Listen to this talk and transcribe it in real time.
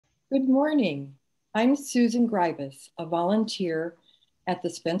Good morning. I'm Susan Gribus, a volunteer at the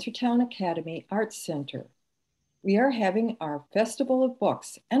Spencertown Academy Arts Center. We are having our Festival of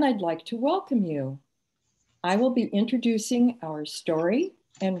Books, and I'd like to welcome you. I will be introducing our story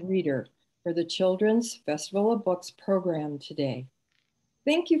and reader for the Children's Festival of Books program today.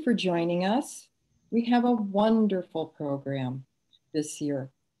 Thank you for joining us. We have a wonderful program this year.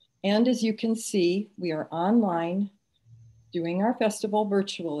 And as you can see, we are online doing our festival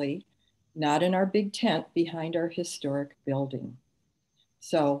virtually, not in our big tent behind our historic building.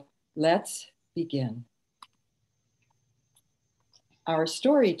 So let's begin. Our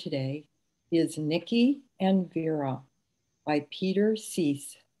story today is Nicky and Vera by Peter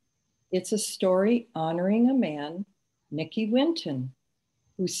Sis. It's a story honoring a man, Nicky Winton,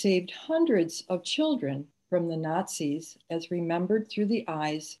 who saved hundreds of children from the Nazis as remembered through the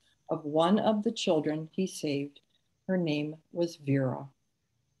eyes of one of the children he saved. Her name was Vera.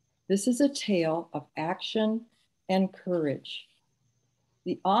 This is a tale of action and courage.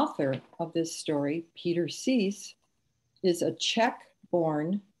 The author of this story, Peter Sis, is a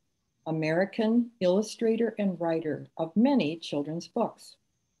Czech-born American illustrator and writer of many children's books.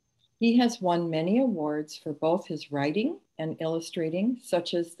 He has won many awards for both his writing and illustrating,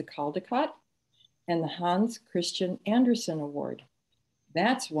 such as the Caldecott and the Hans Christian Andersen Award.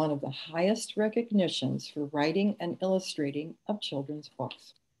 That's one of the highest recognitions for writing and illustrating of children's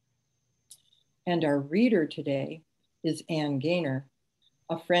books. And our reader today is Ann Gaynor,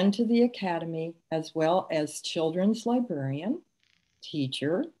 a friend to the Academy, as well as children's librarian,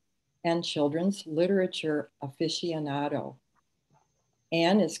 teacher, and children's literature aficionado.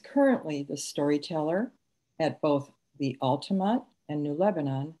 Ann is currently the storyteller at both the Altamont and New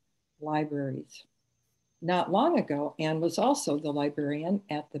Lebanon Libraries. Not long ago, Ann was also the librarian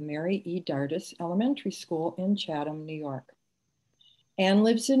at the Mary E. Dardis Elementary School in Chatham, New York. Ann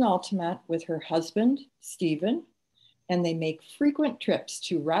lives in Altamont with her husband, Stephen, and they make frequent trips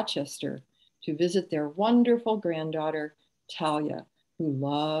to Rochester to visit their wonderful granddaughter, Talia, who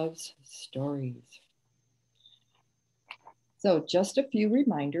loves stories. So just a few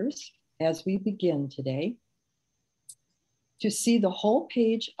reminders as we begin today. To see the whole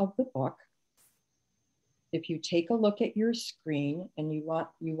page of the book, if you take a look at your screen and you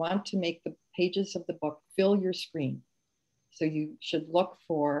want to make the pages of the book fill your screen. So you should look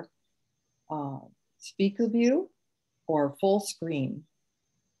for speaker view or full screen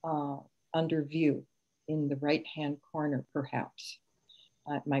under view in the right-hand corner, perhaps.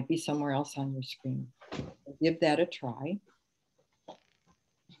 It might be somewhere else on your screen. So give that a try.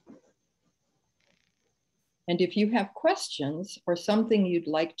 And if you have questions or something you'd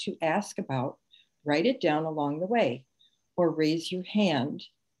like to ask about, write it down along the way or raise your hand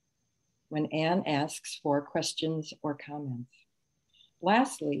when Ann asks for questions or comments.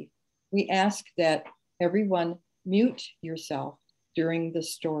 Lastly, we ask that everyone mute yourself during the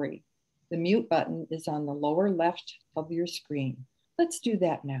story. The mute button is on the lower left of your screen. Let's do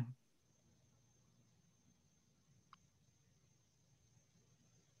that now.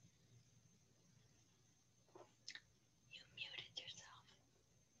 You muted yourself.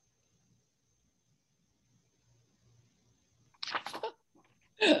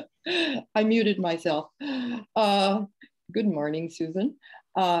 I muted myself. Good morning, Susan.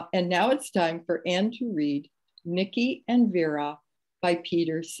 And now it's time for Ann to read Nicky and Vera by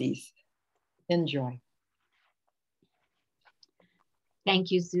Peter Sis. Enjoy.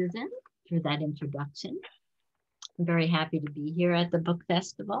 Thank you, Susan, for that introduction. I'm very happy to be here at the book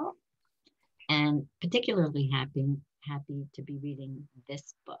festival and particularly happy to be reading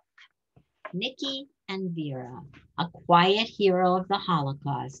this book. Nicky and Vera, a quiet hero of the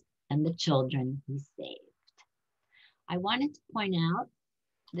Holocaust and the children he saved. I wanted to point out,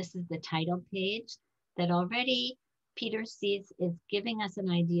 this is the title page, that already Peter Sis is giving us an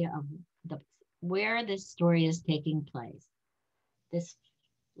idea of where this story is taking place. This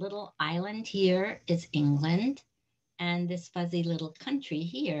little island here is England, and this fuzzy little country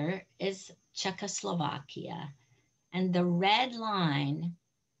here is Czechoslovakia. And the red line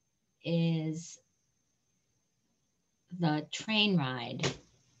is the train ride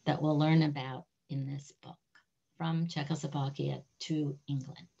that we'll learn about in this book from Czechoslovakia to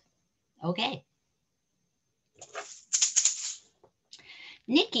England. Okay.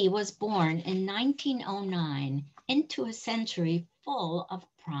 Nicky was born in 1909 into a century full of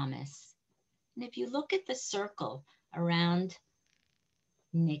promise. And if you look at the circle around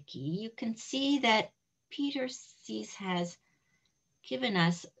Nicky, you can see that Peter Sis has given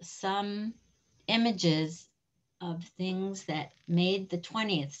us some images of things that made the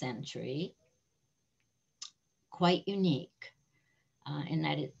 20th century quite unique. in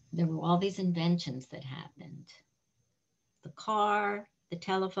that there were all these inventions that happened. The car, the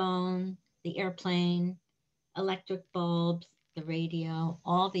telephone, the airplane, electric bulbs, the radio,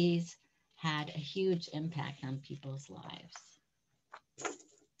 all these had a huge impact on people's lives.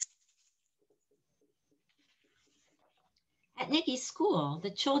 At Nicky's school,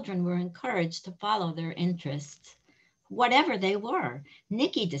 the children were encouraged to follow their interests, whatever they were.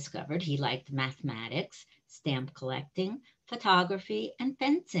 Nicky discovered he liked mathematics, stamp collecting, photography, and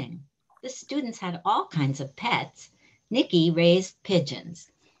fencing. The students had all kinds of pets. Nicky raised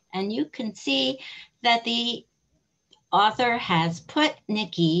pigeons. And you can see that the author has put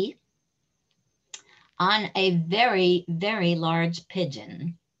Nicky on a very, very large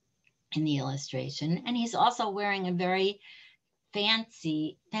pigeon in the illustration. And he's also wearing a very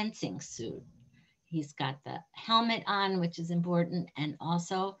fancy fencing suit. He's got the helmet on, which is important. And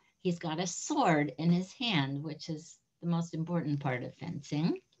also he's got a sword in his hand, which is the most important part of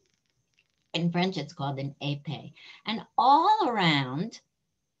fencing. In French, it's called an épée. And all around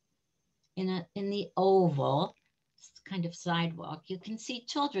in the oval kind of sidewalk, you can see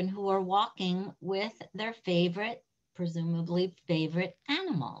children who are walking with their favorite, presumably favorite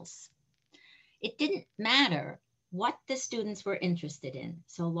animals. It didn't matter what the students were interested in,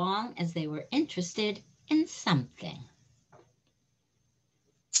 so long as they were interested in something.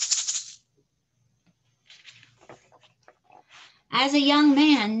 As a young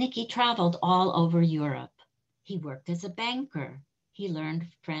man, Nicky traveled all over Europe. He worked as a banker. He learned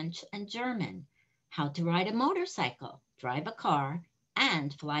French and German, how to ride a motorcycle, drive a car,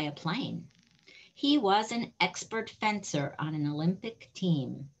 and fly a plane. He was an expert fencer on an Olympic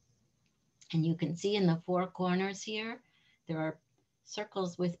team. And you can see in the four corners here, there are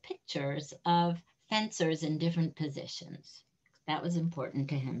circles with pictures of fencers in different positions. That was important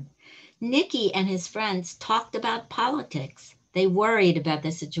to him. Nicky and his friends talked about politics. They worried about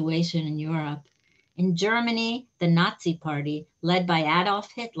the situation in Europe. In Germany, the Nazi Party, led by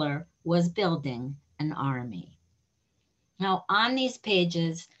Adolf Hitler, was building an army. Now, on these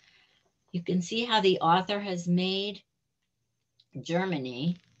pages, you can see how the author has made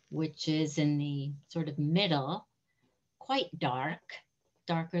Germany, which is in the sort of middle, quite dark,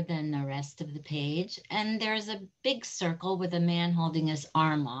 darker than the rest of the page. And there's a big circle with a man holding his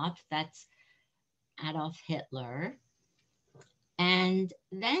arm off. That's Adolf Hitler. And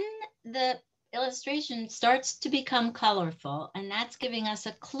then the illustration starts to become colorful, and that's giving us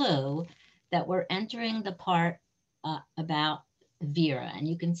a clue that we're entering the part about Vera. And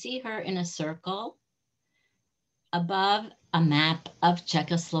you can see her in a circle above a map of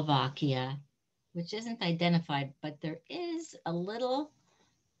Czechoslovakia, which isn't identified, but there is a little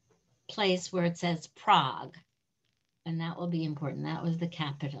place where it says Prague, and that will be important. That was the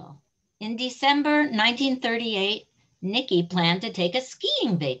capital. In December 1938, Nicky planned to take a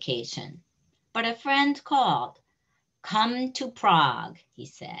skiing vacation, but a friend called. "Come to Prague," he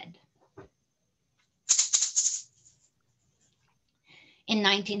said. In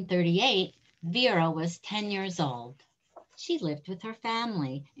 1938, Vera was 10 years old. She lived with her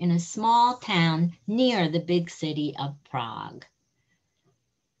family in a small town near the big city of Prague.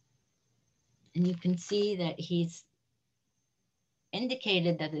 And you can see that he's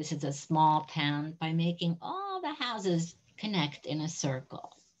indicated that this is a small town by making all the houses connect in a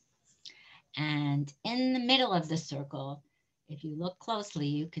circle. And in the middle of the circle, if you look closely,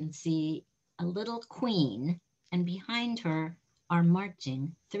 you can see a little queen, and behind her are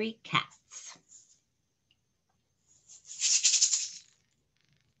marching 3 cats.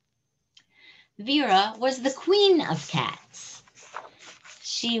 Vera was the queen of cats.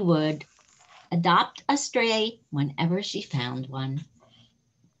 She would adopt a stray whenever she found one.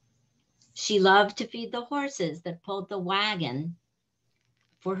 She loved to feed the horses that pulled the wagon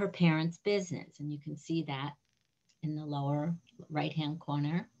for her parents' business. And you can see that in the lower right-hand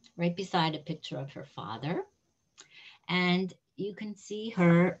corner, right beside a picture of her father. And you can see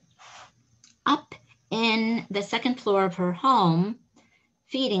her up in the second floor of her home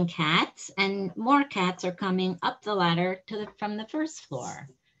feeding cats, and more cats are coming up the ladder from the first floor.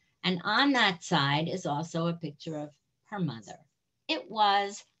 And on that side is also a picture of her mother. It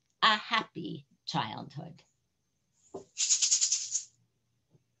was a happy childhood.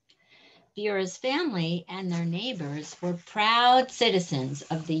 Vera's family and their neighbors were proud citizens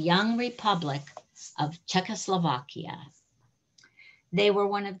of the young Republic of Czechoslovakia. They were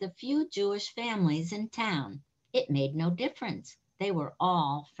one of the few Jewish families in town. It made no difference. They were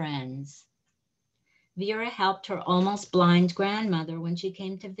all friends. Vera helped her almost blind grandmother when she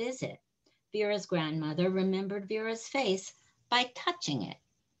came to visit. Vera's grandmother remembered Vera's face by touching it.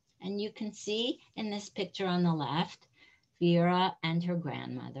 And you can see in this picture on the left, Vera and her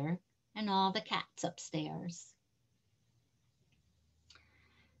grandmother, and all the cats upstairs.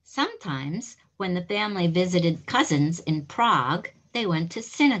 Sometimes, when the family visited cousins in Prague, they went to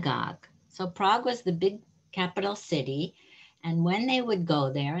synagogue. So Prague was the big capital city, and when they would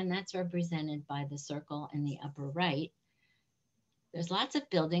go there, and that's represented by the circle in the upper right, there's lots of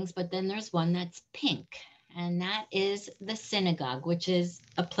buildings, but then there's one that's pink, and that is the synagogue, which is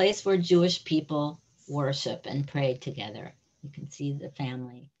a place where Jewish people worship and pray together. You can see the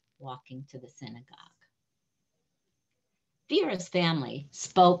family walking to the synagogue. Vera's family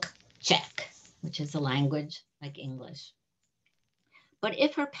spoke Czech, which is a language like English. But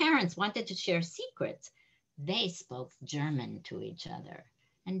if her parents wanted to share secrets, they spoke German to each other.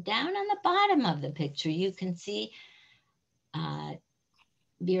 And down on the bottom of the picture, you can see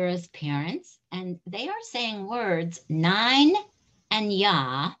Vera's parents, and they are saying words nein and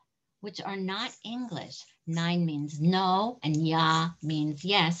ja, which are not English. Nein means no, and ja means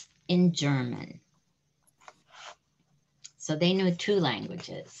yes in German. So they knew two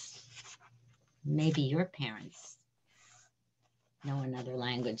languages. Maybe your parents know another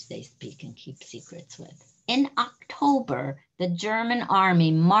language they speak and keep secrets with. In October, the German army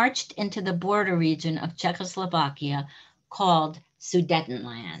marched into the border region of Czechoslovakia called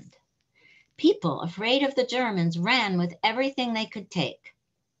Sudetenland. People afraid of the Germans ran with everything they could take.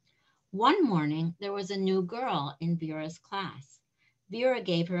 One morning, there was a new girl in Vera's class. Vera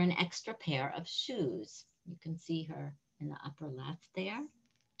gave her an extra pair of shoes. You can see her in the upper left there.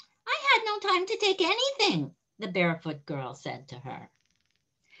 I had no time to take anything, the barefoot girl said to her.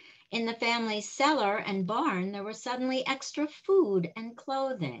 In the family's cellar and barn, there was suddenly extra food and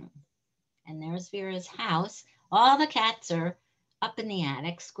clothing. And there's Vera's house. All the cats are up in the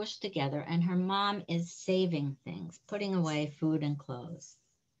attic, squished together, and her mom is saving things, putting away food and clothes.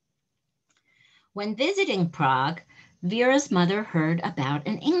 When visiting Prague, Vera's mother heard about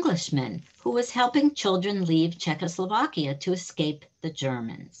an Englishman who was helping children leave Czechoslovakia to escape the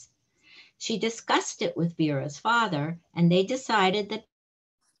Germans. She discussed it with Vera's father, and they decided that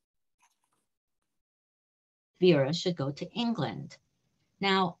Vera should go to England.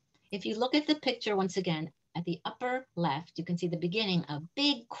 Now, if you look at the picture once again, at the upper left, you can see the beginning of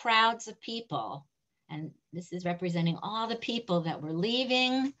big crowds of people. And this is representing all the people that were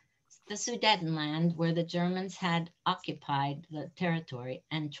leaving the Sudetenland, where the Germans had occupied the territory,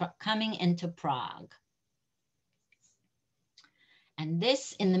 and coming into Prague. And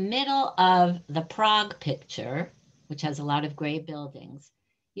this, in the middle of the Prague picture, which has a lot of gray buildings,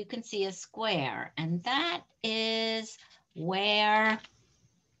 you can see a square, and that is where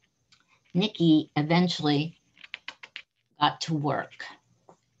Nicky eventually got to work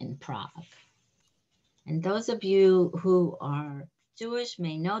in Prague. And those of you who are Jewish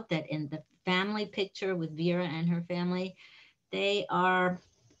may note that in the family picture with Vera and her family, they are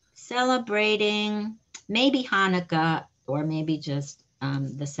celebrating maybe Hanukkah or maybe just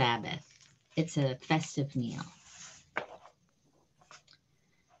the Sabbath. It's a festive meal.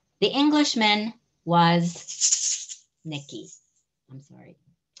 The Englishman was Nicky. I'm sorry.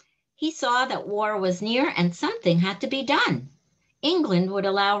 He saw that war was near and something had to be done. England would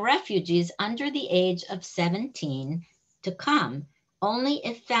allow refugees under the age of 17 to come only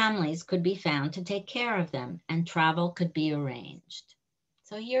if families could be found to take care of them and travel could be arranged.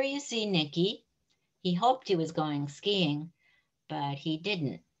 So here you see Nicky. He hoped he was going skiing, but he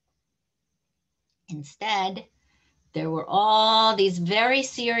didn't. Instead, there were all these very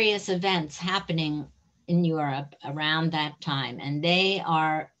serious events happening in Europe around that time, and they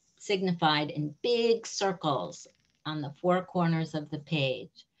are signified in big circles on the four corners of the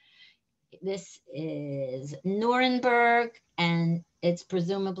page. This is Nuremberg, and it's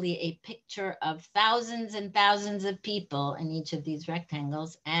presumably a picture of thousands and thousands of people in each of these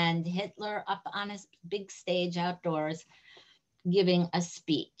rectangles, and Hitler up on his big stage outdoors giving a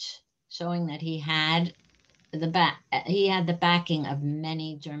speech, showing that he had the backing of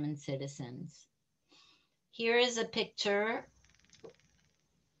many German citizens. Here is a picture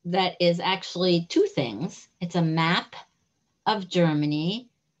that is actually two things. It's a map of Germany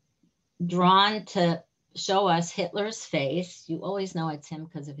drawn to show us Hitler's face. You always know it's him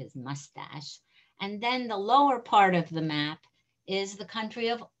because of his mustache. And then the lower part of the map is the country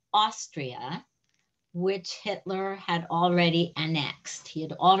of Austria, which Hitler had already annexed. He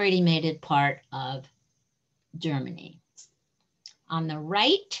had already made it part of Germany. On the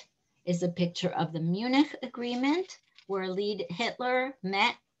right is a picture of the Munich Agreement, where Hitler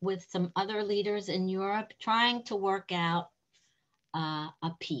met with some other leaders in Europe trying to work out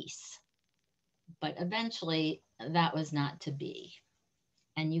a peace. But eventually that was not to be.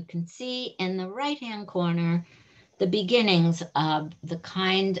 And you can see in the right-hand corner the beginnings of the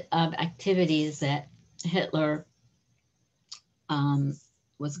kind of activities that Hitler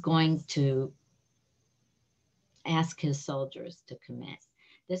was going to ask his soldiers to commit.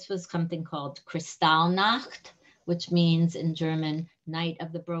 This was something called Kristallnacht, which means in German, Night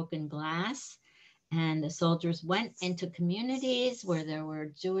of the Broken Glass. And the soldiers went into communities where there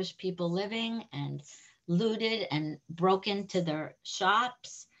were Jewish people living and looted and broke into their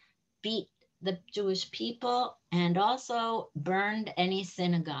shops, beat the Jewish people, and also burned any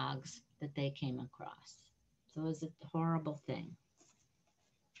synagogues that they came across. So it was a horrible thing.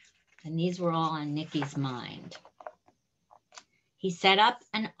 And these were all on Nicky's mind. He set up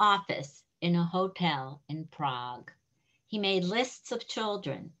an office in a hotel in Prague. He made lists of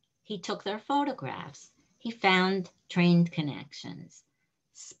children. He took their photographs. He found trained connections.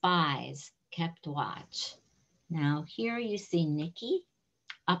 Spies kept watch. Now here you see Nicky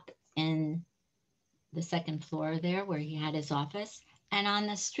up in the second floor there where he had his office. And on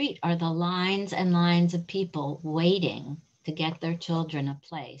the street are the lines and lines of people waiting to get their children a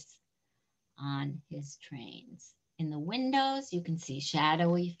place on his trains. In the windows, you can see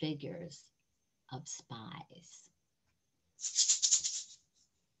shadowy figures of spies.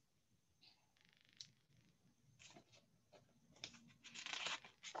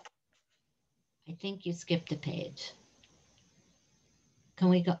 I think you skipped a page. Can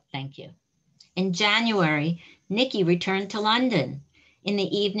we go? Thank you. In January, Nicky returned to London. In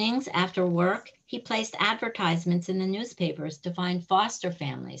the evenings after work, he placed advertisements in the newspapers to find foster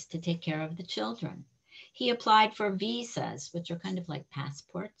families to take care of the children. He applied for visas, which are kind of like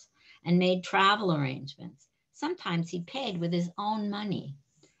passports, and made travel arrangements. Sometimes he paid with his own money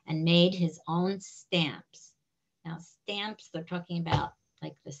and made his own stamps. Now, stamps, they're talking about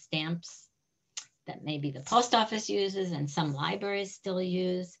like the stamps that maybe the post office uses and some libraries still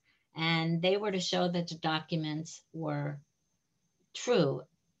use. And they were to show that the documents were true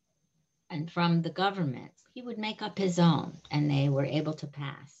and from the government. He would make up his own and they were able to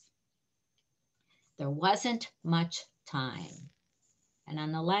pass. There wasn't much time. And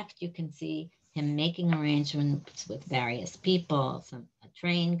on the left, you can see him making arrangements with various people, a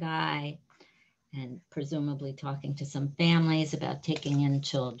train guy, and presumably talking to some families about taking in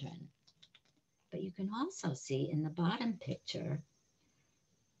children. But you can also see in the bottom picture,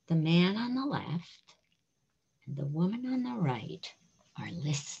 the man on the left and the woman on the right are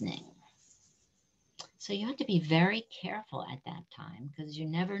listening. So you have to be very careful at that time because you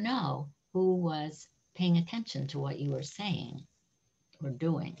never know who was paying attention to what you were saying or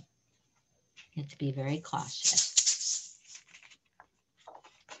doing. You have to be very cautious.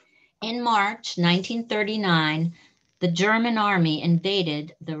 In March 1939, the German army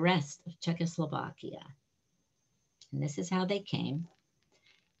invaded the rest of Czechoslovakia. And this is how they came,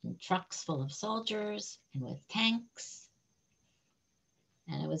 in trucks full of soldiers and with tanks.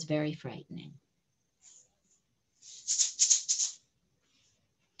 And it was very frightening.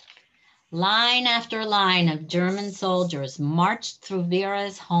 Line after line of German soldiers marched through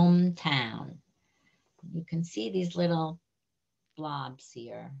Vera's hometown. You can see these little blobs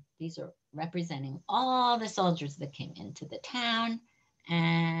here. These are representing all the soldiers that came into the town,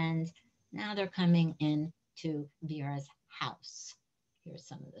 and now they're coming into Vera's house. Here's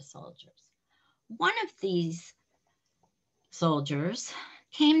some of the soldiers. One of these soldiers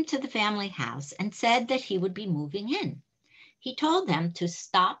came to the family house and said that he would be moving in. He told them to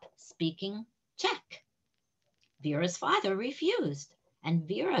stop speaking Czech. Vera's father refused, and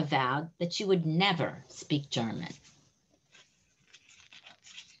Vera vowed that she would never speak German.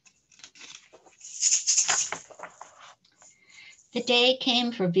 The day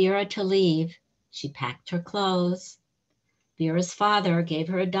came for Vera to leave. She packed her clothes. Vera's father gave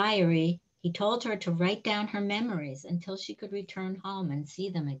her a diary. He told her to write down her memories until she could return home and see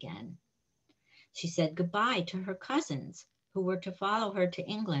them again. She said goodbye to her cousins, who were to follow her to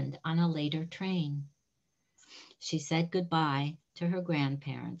England on a later train. She said goodbye to her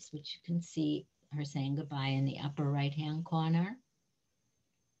grandparents, which you can see her saying goodbye in the upper right-hand corner.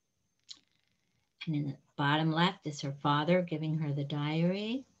 And in the bottom left is her father giving her the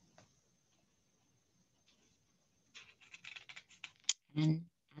diary. And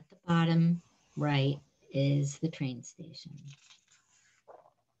at the bottom right is the train station.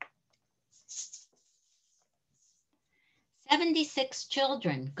 76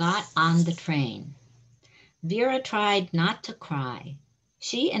 children got on the train. Vera tried not to cry.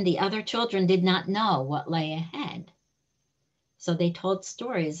 She and the other children did not know what lay ahead. So they told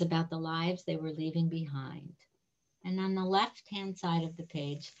stories about the lives they were leaving behind. And on the left-hand side of the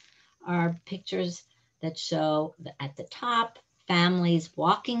page are pictures that show at the top families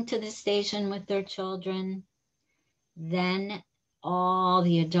walking to the station with their children. Then all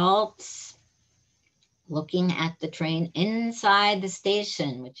the adults looking at the train inside the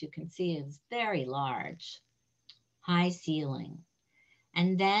station, which you can see is very large, high ceiling.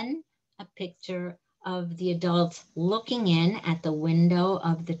 And then a picture of the adults looking in at the window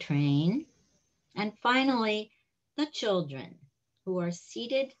of the train. And finally, the children who are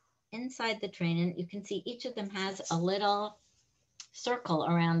seated inside the train. And you can see each of them has a little circle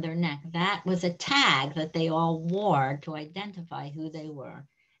around their neck. That was a tag that they all wore to identify who they were.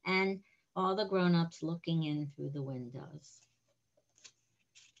 And all the grown-ups looking in through the windows.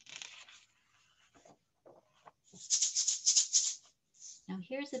 Now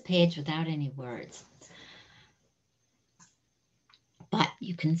here's a page without any words. But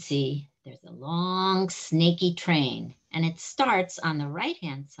you can see there's a long snaky train, and it starts on the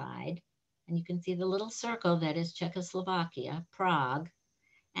right-hand side, and you can see the little circle that is Czechoslovakia, Prague,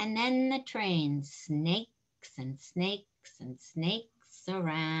 and then the train snakes and snakes and snakes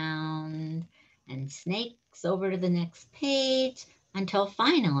around and snakes over to the next page until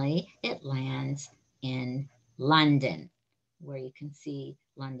finally it lands in London, where you can see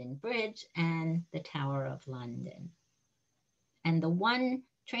London Bridge and the Tower of London. And the one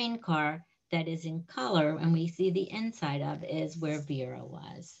train car that is in color and we see the inside of is where Vera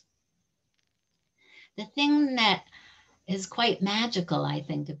was. The thing that is quite magical, I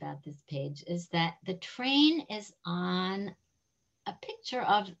think, about this page is that the train is on a picture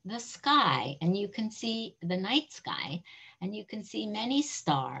of the sky, and you can see the night sky, and you can see many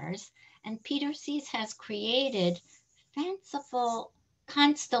stars, and Peter Sís has created fanciful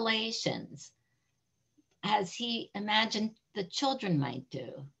constellations as he imagined the children might do.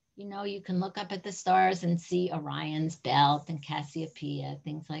 You know, you can look up at the stars and see Orion's belt and Cassiopeia,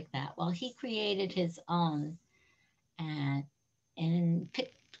 things like that. Well, he created his own and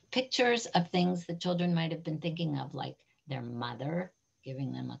pictures of things that children might have been thinking of, like their mother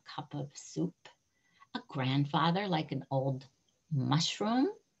giving them a cup of soup, a grandfather like an old mushroom,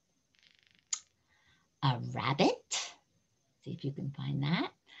 a rabbit, see if you can find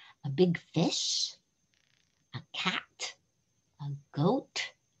that, a big fish, a cat, a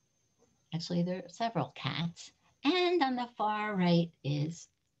goat. Actually, there are several cats. And on the far right is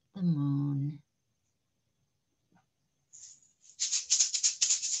the moon.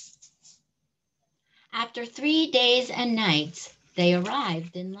 After 3 days and nights, they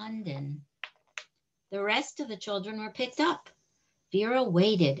arrived in London. The rest of the children were picked up. Vera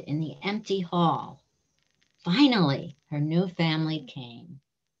waited in the empty hall. Finally, her new family came.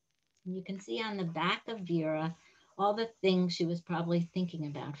 And you can see on the back of Vera all the things she was probably thinking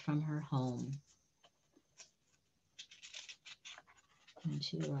about from her home when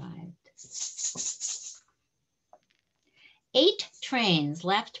she arrived. 8 trains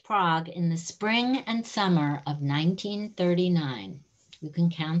left Prague in the spring and summer of 1939. You can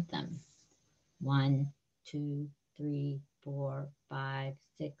count them. 1, 2, 3, 4, 5,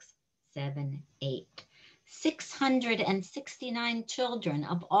 6, 7, 8. 669 children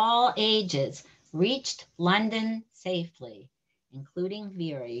of all ages reached London safely, including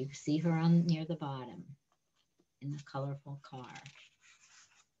Vera. You see her on near the bottom in the colorful car.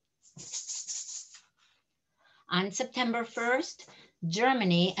 On September 1st,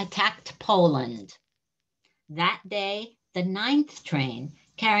 Germany attacked Poland. That day, the 9th train,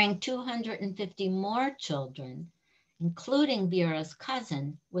 carrying 250 more children, including Vera's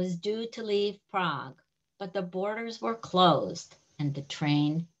cousin, was due to leave Prague, but the borders were closed and the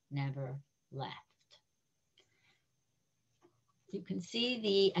train never left. You can see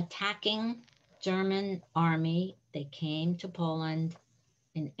the attacking German army. They came to Poland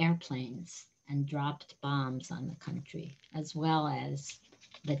in airplanes and dropped bombs on the country, as well as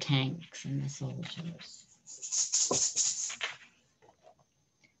the tanks and the soldiers.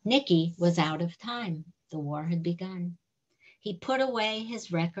 Nicky was out of time. The war had begun. He put away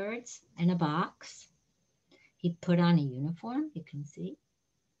his records in a box. He put on a uniform, you can see.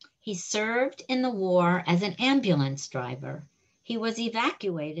 He served in the war as an ambulance driver. He was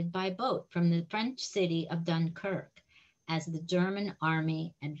evacuated by boat from the French city of Dunkirk as the German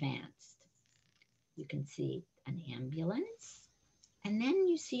army advanced. You can see an ambulance. And then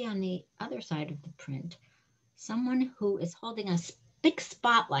you see on the other side of the print, someone who is holding a big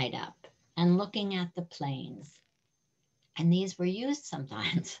spotlight up and looking at the planes. And these were used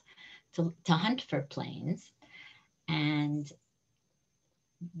sometimes to hunt for planes. And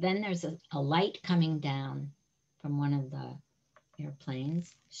then there's a light coming down from one of the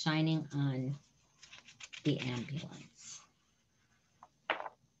airplanes shining on the ambulance.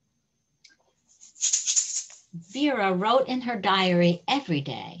 Vera wrote in her diary every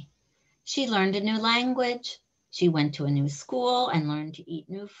day. She learned a new language. She went to a new school and learned to eat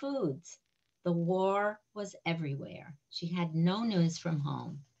new foods. The war was everywhere. She had no news from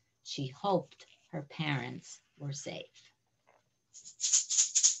home. She hoped her parents were safe.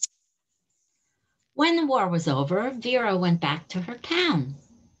 When the war was over, Vera went back to her town.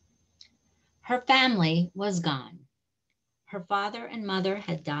 Her family was gone. Her father and mother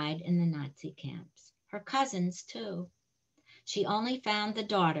had died in the Nazi camps. Her cousins, too. She only found the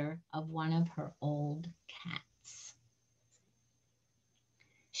daughter of one of her old cats.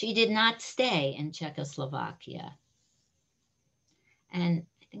 She did not stay in Czechoslovakia. And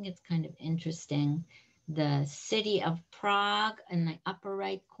I think it's kind of interesting. The city of Prague in the upper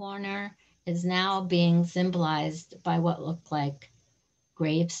right corner is now being symbolized by what looked like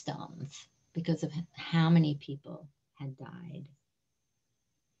gravestones because of how many people had died.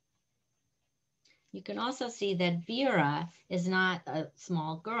 You can also see that Vera is not a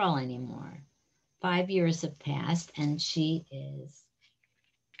small girl anymore. 5 years have passed and she is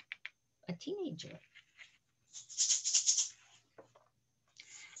a teenager.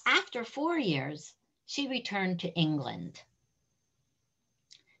 After 4 years, she returned to England.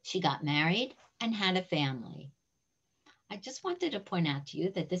 She got married and had a family. I just wanted to point out to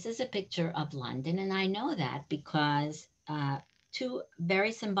you that this is a picture of London, and I know that because two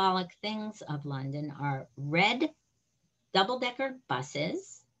very symbolic things of London are red double-decker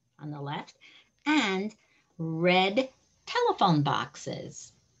buses on the left and red telephone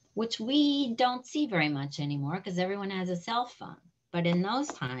boxes, which we don't see very much anymore because everyone has a cell phone. But in those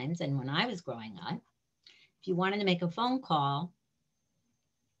times, and when I was growing up, if you wanted to make a phone call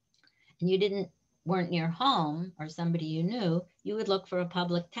and you weren't near home or somebody you knew, you would look for a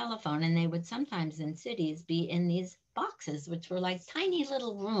public telephone, and they would sometimes in cities be in these boxes, which were like tiny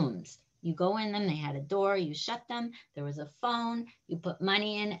little rooms. You go in them, they had a door, you shut them, there was a phone, you put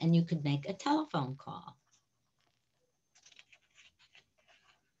money in, and you could make a telephone call.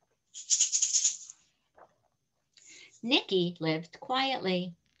 Nicky lived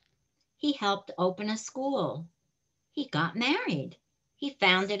quietly. He helped open a school. He got married. He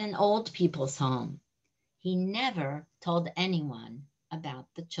founded an old people's home. He never told anyone about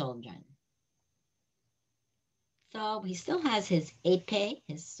the children. So he still has his épée,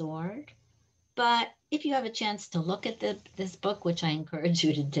 his sword. But if you have a chance to look at this book, which I encourage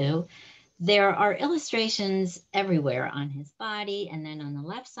you to do, there are illustrations everywhere on his body and then on the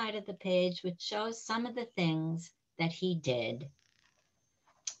left side of the page, which shows some of the things that he did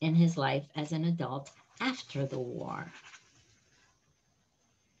in his life as an adult after the war.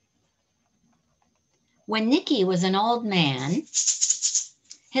 When Nicky was an old man,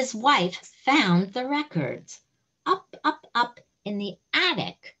 his wife found the records up in the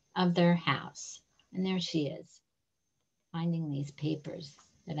attic of their house. And there she is, finding these papers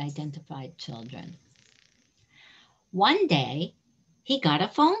that identified children. One day, he got a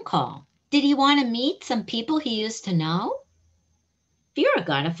phone call. Did he want to meet some people he used to know? Vera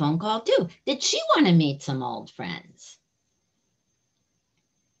got a phone call too. Did she want to meet some old friends?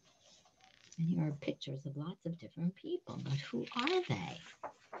 And here are pictures of lots of different people, but who are they?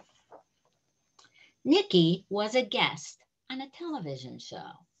 Nicky was a guest on a television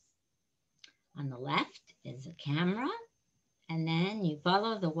show. On the left is a camera, and then you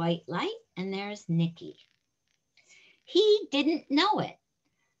follow the white light, and there's Nicky. He didn't know it,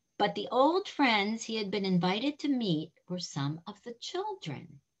 but the old friends he had been invited to meet were some of the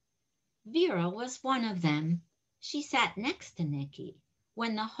children. Vera was one of them. She sat next to Nicky.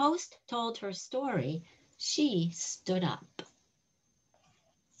 When the host told her story, she stood up.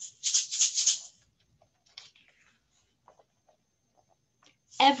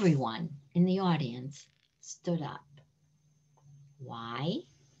 Everyone in the audience stood up. Why?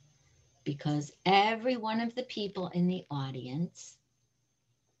 Because every one of the people in the audience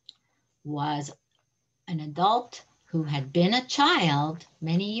was an adult who had been a child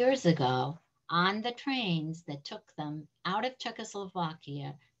many years ago on the trains that took them out of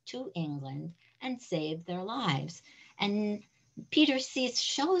Czechoslovakia to England and saved their lives. And Peter Sis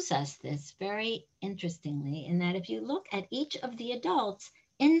shows us this very interestingly in that if you look at each of the adults,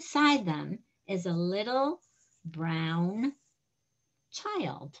 inside them is a little brown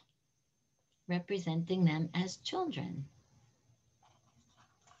child representing them as children.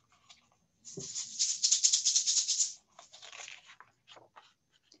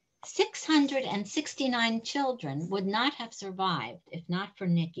 669 children would not have survived if not for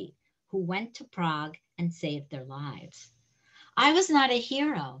Nicky, who went to Prague and saved their lives. I was not a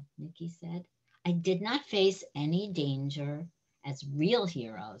hero, Nicky said. I did not face any danger as real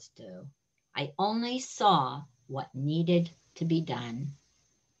heroes do. I only saw what needed to be done.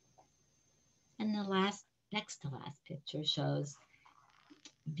 And the last next to last picture shows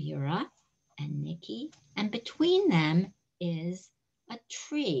Vera and Nicky, and between them is a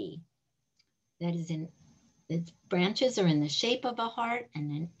tree that is in its branches are in the shape of a heart,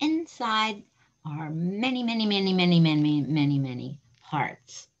 and then inside are many, many, many, many, many, many, many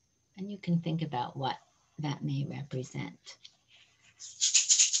hearts. And you can think about what that may represent.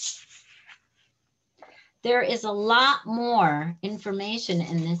 There is a lot more information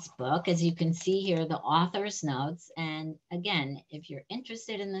in this book. As you can see here, the author's notes. And again, if you're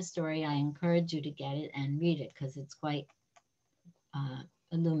interested in the story, I encourage you to get it and read it because it's quite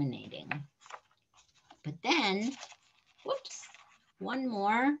illuminating. But then, whoops, one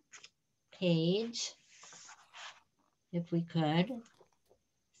more page, if we could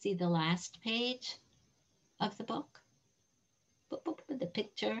see the last page of the book. Boop, boop, the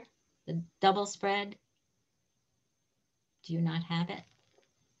picture, the double spread. Do you not have it?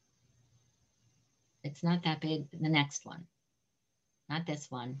 It's not that big. The next one, not this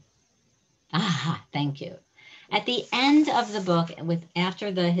one. Ah, thank you. At the end of the book,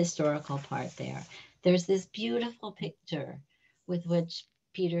 after the historical part there's this beautiful picture with which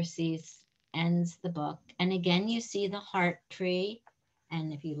Peter Sís ends the book. And again, you see the heart tree.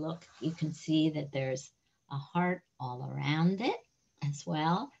 And if you look, you can see that there's a heart all around it as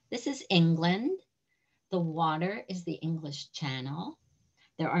well. This is England. The water is the English Channel.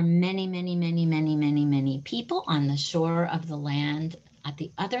 There are many, many, many, many, many, many people on the shore of the land at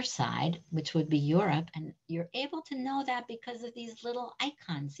the other side, which would be Europe. And you're able to know that because of these little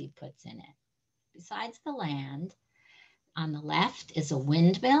icons he puts in it. Besides the land, on the left is a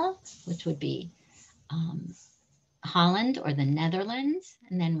windmill, which would be Holland or the Netherlands.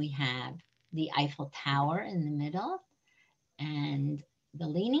 And then we have the Eiffel Tower in the middle and the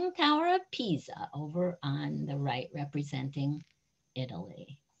Leaning Tower of Pisa over on the right, representing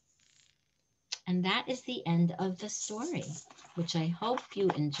Italy. And that is the end of the story, which I hope you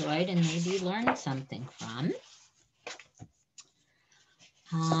enjoyed and maybe learned something from.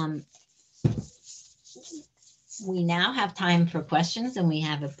 We now have time for questions, and we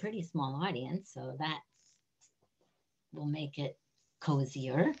have a pretty small audience, so that will make it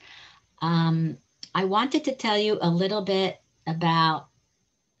cozier. I wanted to tell you a little bit about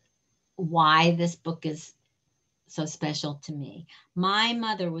why this book is so special to me. My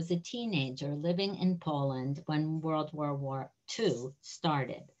mother was a teenager living in Poland when World War II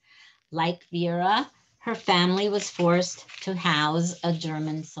started. Like Vera, her family was forced to house a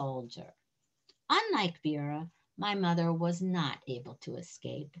German soldier. Unlike Vera, my mother was not able to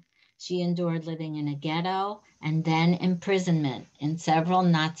escape. She endured living in a ghetto and then imprisonment in several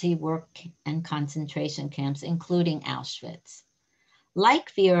Nazi work and concentration camps, including Auschwitz.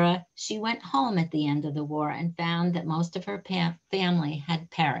 Like Vera, she went home at the end of the war and found that most of her family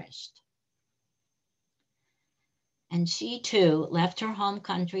had perished. And she too left her home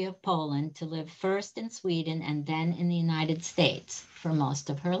country of Poland to live first in Sweden and then in the United States for most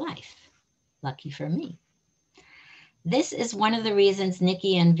of her life. Lucky for me. This is one of the reasons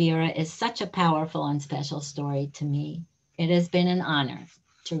Nicky and Vera is such a powerful and special story to me. It has been an honor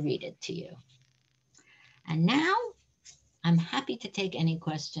to read it to you. And now I'm happy to take any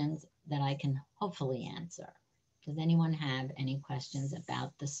questions that I can hopefully answer. Does anyone have any questions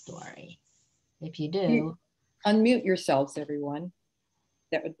about the story? If you do, unmute yourselves, everyone.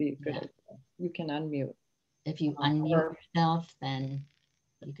 That would be a good idea. You can unmute. If you unmute yourself, then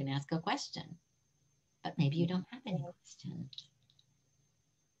you can ask a question. But maybe you don't have any questions.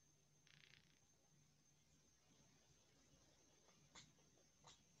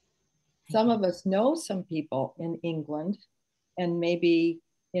 Some of us know some people in England, and maybe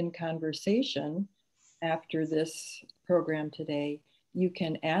in conversation after this program today, you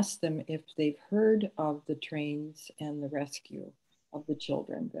can ask them if they've heard of the trains and the rescue of the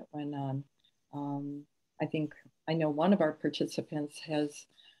children that went on. I know one of our participants has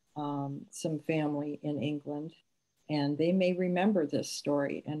some family in England, and they may remember this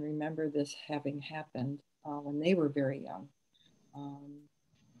story and remember this having happened when they were very young.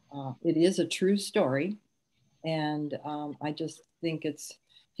 It is a true story, and I just think his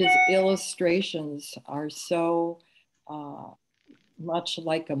illustrations are so much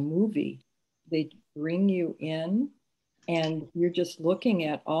like a movie. They bring you in, and you're just looking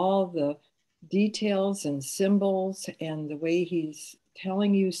at all the details and symbols and the way he's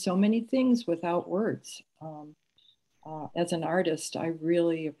telling you so many things without words. As an artist, I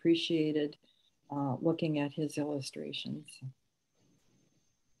really appreciated looking at his illustrations.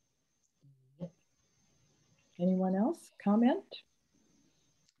 Anyone else comment?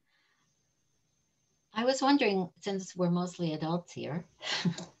 I was wondering, since we're mostly adults here,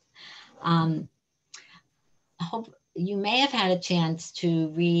 hope you may have had a chance to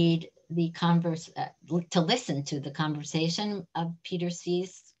read the to listen to the conversation of Peter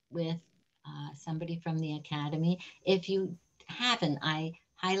Sís with somebody from the Academy. If you haven't, I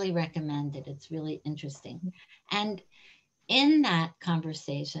highly recommend it. It's really interesting. And in that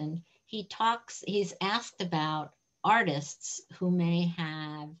conversation, he's asked about artists who may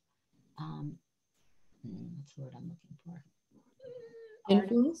have, what's the word I'm looking for?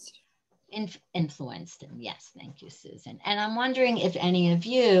 Influenced? Influenced him. Yes, thank you, Susan. And I'm wondering if any of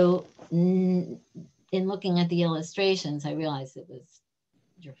you, in looking at the illustrations, I realized it was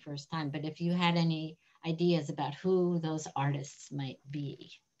your first time, but if you had any ideas about who those artists might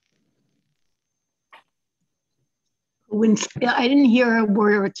be. I didn't hear a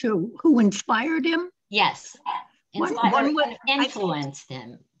word or two. Who inspired him? Yes, influenced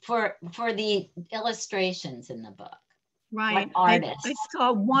him for the illustrations in the book. Right. What artists? I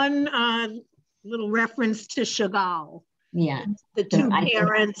saw one little reference to Chagall. Yeah. The two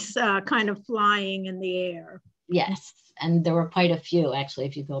parents kind of flying in the air. Yes, and there were quite a few, actually,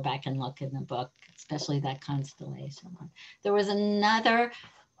 if you go back and look in the book, especially that constellation one. There was another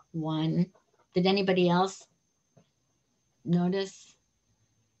one. Did anybody else notice?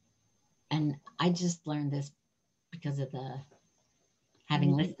 And I just learned this because of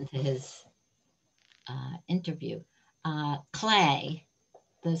having listened to his interview. Klee,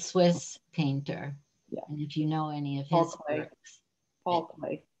 the Swiss painter. Yeah. And if you know any of his works. Paul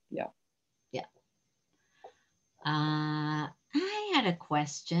Klee, yeah. Yeah. I had a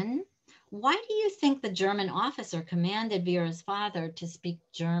question. Why do you think the German officer commanded Vera's father to speak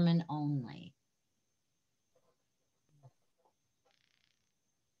German only?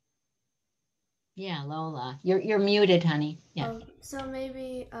 Yeah, Lola, you're muted, honey. Yeah. So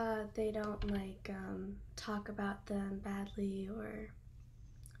maybe they don't like talk about them badly, or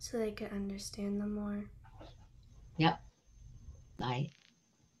so they could understand them more. Yep.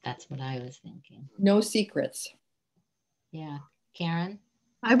 That's what I was thinking. No secrets. Yeah. Karen?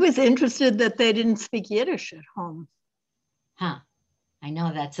 I was interested that they didn't speak Yiddish at home. Huh. I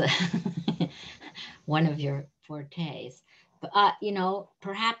know that's one of your fortes. But,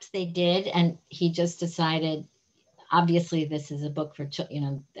 perhaps they did, and he just decided, obviously this is a book for,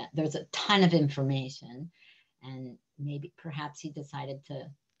 there's a ton of information, and perhaps he decided to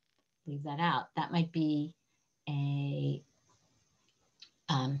leave that out. That might be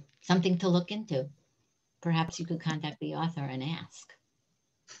something to look into. Perhaps you could contact the author and ask.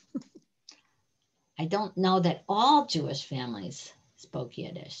 I don't know that all Jewish families spoke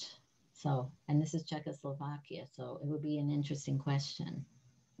Yiddish. So, and this is Czechoslovakia, so it would be an interesting question.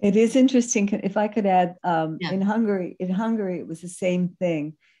 It is interesting. If I could add, in Hungary, it was the same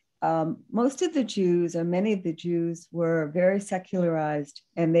thing. Most of the Jews, or many of the Jews, were very secularized,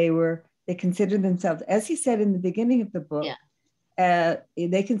 and they considered themselves, as he said in the beginning of the book,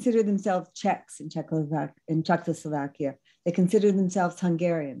 they considered themselves Czechs in Czechoslovakia. They considered themselves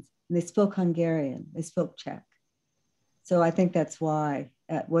Hungarians, and they spoke Hungarian. They spoke Czech. So I think that's why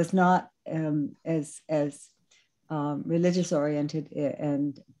it was not as religious oriented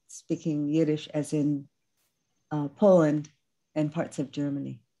and speaking Yiddish as in Poland and parts of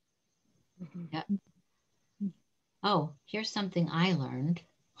Germany. Yep. Oh, here's something I learned.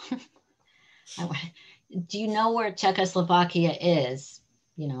 Do you know where Czechoslovakia is,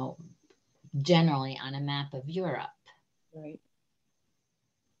 generally on a map of Europe? Right.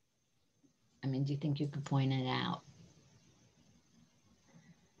 I mean, do you think you could point it out?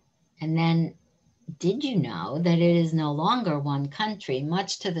 And then, did you know that it is no longer one country,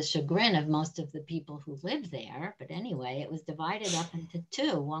 much to the chagrin of most of the people who live there? But anyway, it was divided up into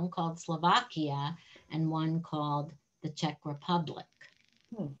two, one called Slovakia and one called the Czech Republic.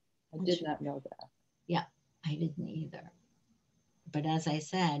 I did not know that. Yeah, I didn't either. But as I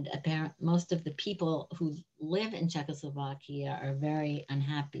said, apparently most of the people who live in Czechoslovakia are very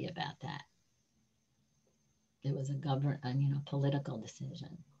unhappy about that. It was a political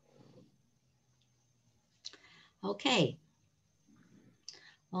decision. Okay.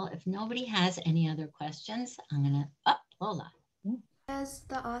 Well, if nobody has any other questions, I'm gonna, Lola. Does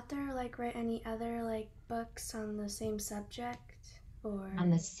the author write any other books on the same subject, or? On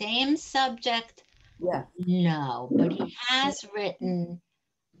the same subject? Yeah. No, but he has written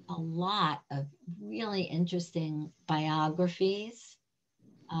a lot of really interesting biographies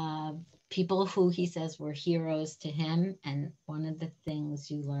of people who he says were heroes to him. And one of the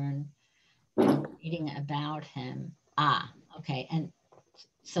things you learn reading about him. Okay. And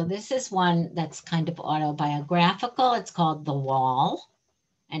so this is one that's kind of autobiographical. It's called The Wall.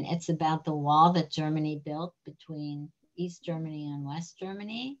 And it's about the wall that Germany built between East Germany and West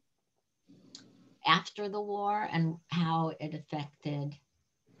Germany. after the war and how it affected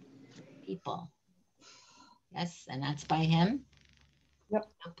people. Yes, and that's by him. Yep.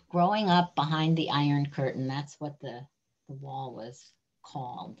 Growing up behind the Iron Curtain, that's what the wall was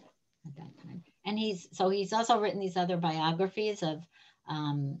called at that time. And he's also written these other biographies of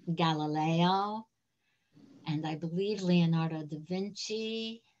Galileo, and I believe Leonardo da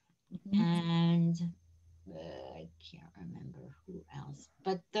Vinci, and I can't remember who else,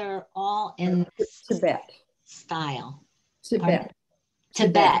 but they're all in Tibet style. Tibet.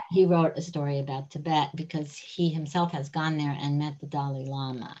 Tibet. He wrote a story about Tibet because he himself has gone there and met the Dalai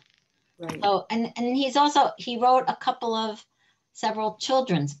Lama. Right. So, and he wrote several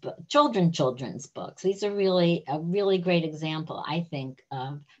children's books. These are really a really great example, I think,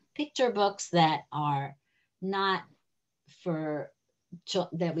 of picture books that are not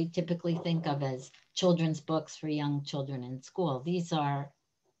that we typically think of as children's books for young children in school. These are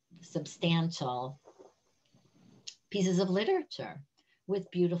substantial pieces of literature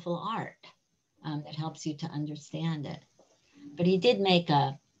with beautiful art that helps you to understand it. But he did make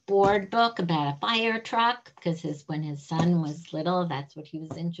a board book about a fire truck because when his son was little, that's what he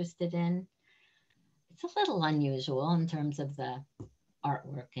was interested in. It's a little unusual in terms of the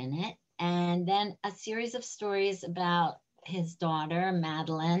artwork in it. And then a series of stories about his daughter,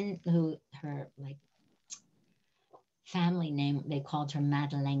 Madeline, who her family name, they called her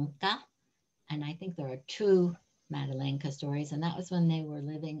Madelenka. And I think there are 2 Madelenka stories. And that was when they were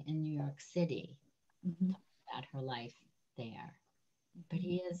living in New York City, about her life there. But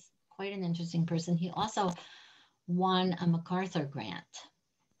he is quite an interesting person. He also won a MacArthur grant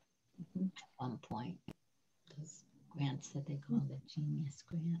at one point. Those grants that they call the Genius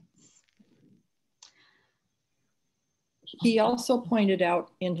Grants. He also pointed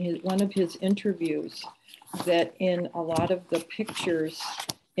out in one of his interviews that in a lot of the pictures,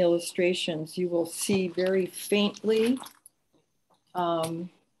 illustrations, you will see very faintly a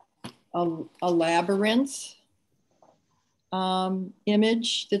labyrinth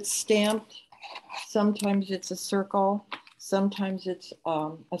image that's stamped. Sometimes it's a circle, sometimes it's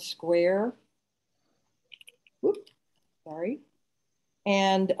a square. Whoop, sorry.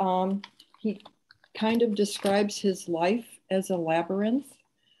 And he kind of describes his life as a labyrinth,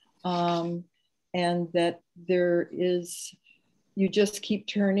 and that you just keep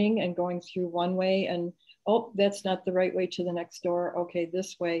turning and going through one way and, oh, that's not the right way to the next door. Okay,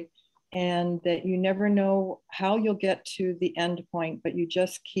 this way. And that you never know how you'll get to the end point, but you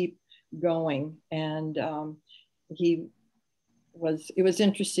just keep going. And it was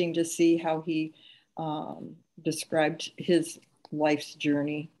interesting to see how he described his life's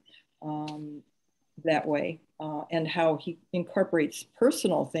journey that way, and how he incorporates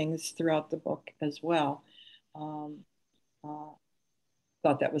personal things throughout the book as well.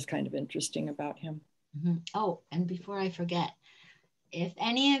 Thought that was kind of interesting about him. Oh, and before I forget, if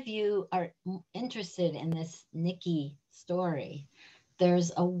any of you are interested in this Nicky story,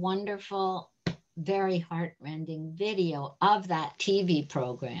 there's a wonderful, very heartrending video of that TV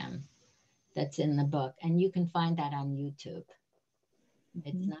program that's in the book, and you can find that on YouTube.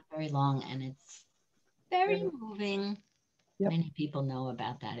 It's not very long, and it's very moving. Yep. Many people know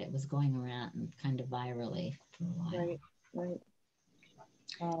about that. It was going around kind of virally for a while. Right.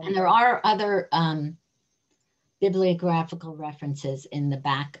 And there are other bibliographical references in the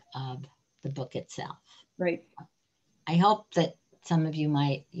back of the book itself. Right. I hope that some of you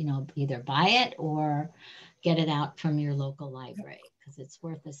might, either buy it or get it out from your local library, because it's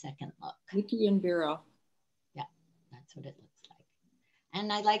worth a second look. Nicky and Vera. Yeah, that's what it looks like.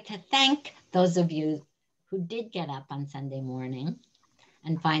 And I'd like to thank those of you who did get up on Sunday morning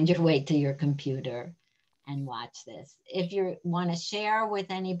and find your way to your computer and watch this. If you want to share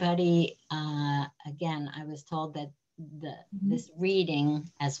with anybody, again, I was told that this reading,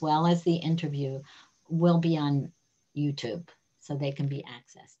 as well as the interview, will be on YouTube, so they can be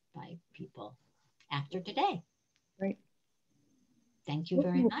accessed by people after today. Right. Thank you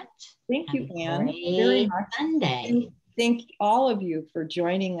very much. Thank you, Anne. Very much. Sunday. And thank all of you for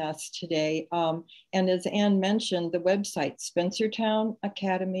joining us today. And as Anne mentioned, the website,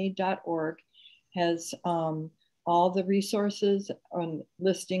 spencertownacademy.org, has all the resources on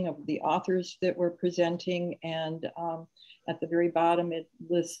listing of the authors that we're presenting. And at the very bottom, it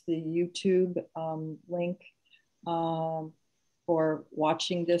lists the YouTube link for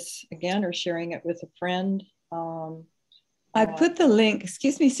watching this again or sharing it with a friend. I put the link,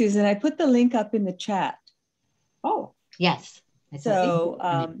 excuse me, Susan, I put the link up in the chat. Oh, yes. So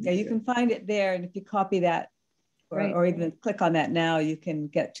yeah, you can find it there. And if you copy that or even click on that now, you can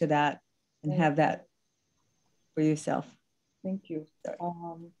get to that and have that for yourself. Thank you.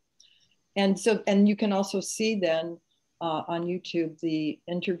 And you can also see then on YouTube the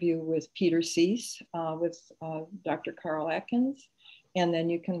interview with Peter Sís with Dr. Carl Atkins, and then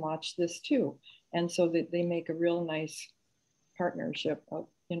you can watch this too. And so that they make a real nice partnership of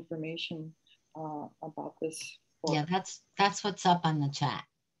information about this book. Yeah, that's what's up on the chat.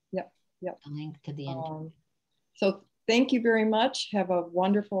 Yep, yep. The link to the interview. So thank you very much. Have a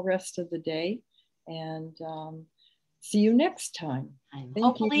wonderful rest of the day, and see you next time.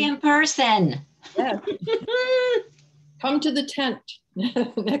 Hopefully in person. Yes. Come to the tent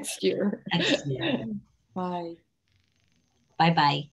next year. Next year. Bye. Bye-bye.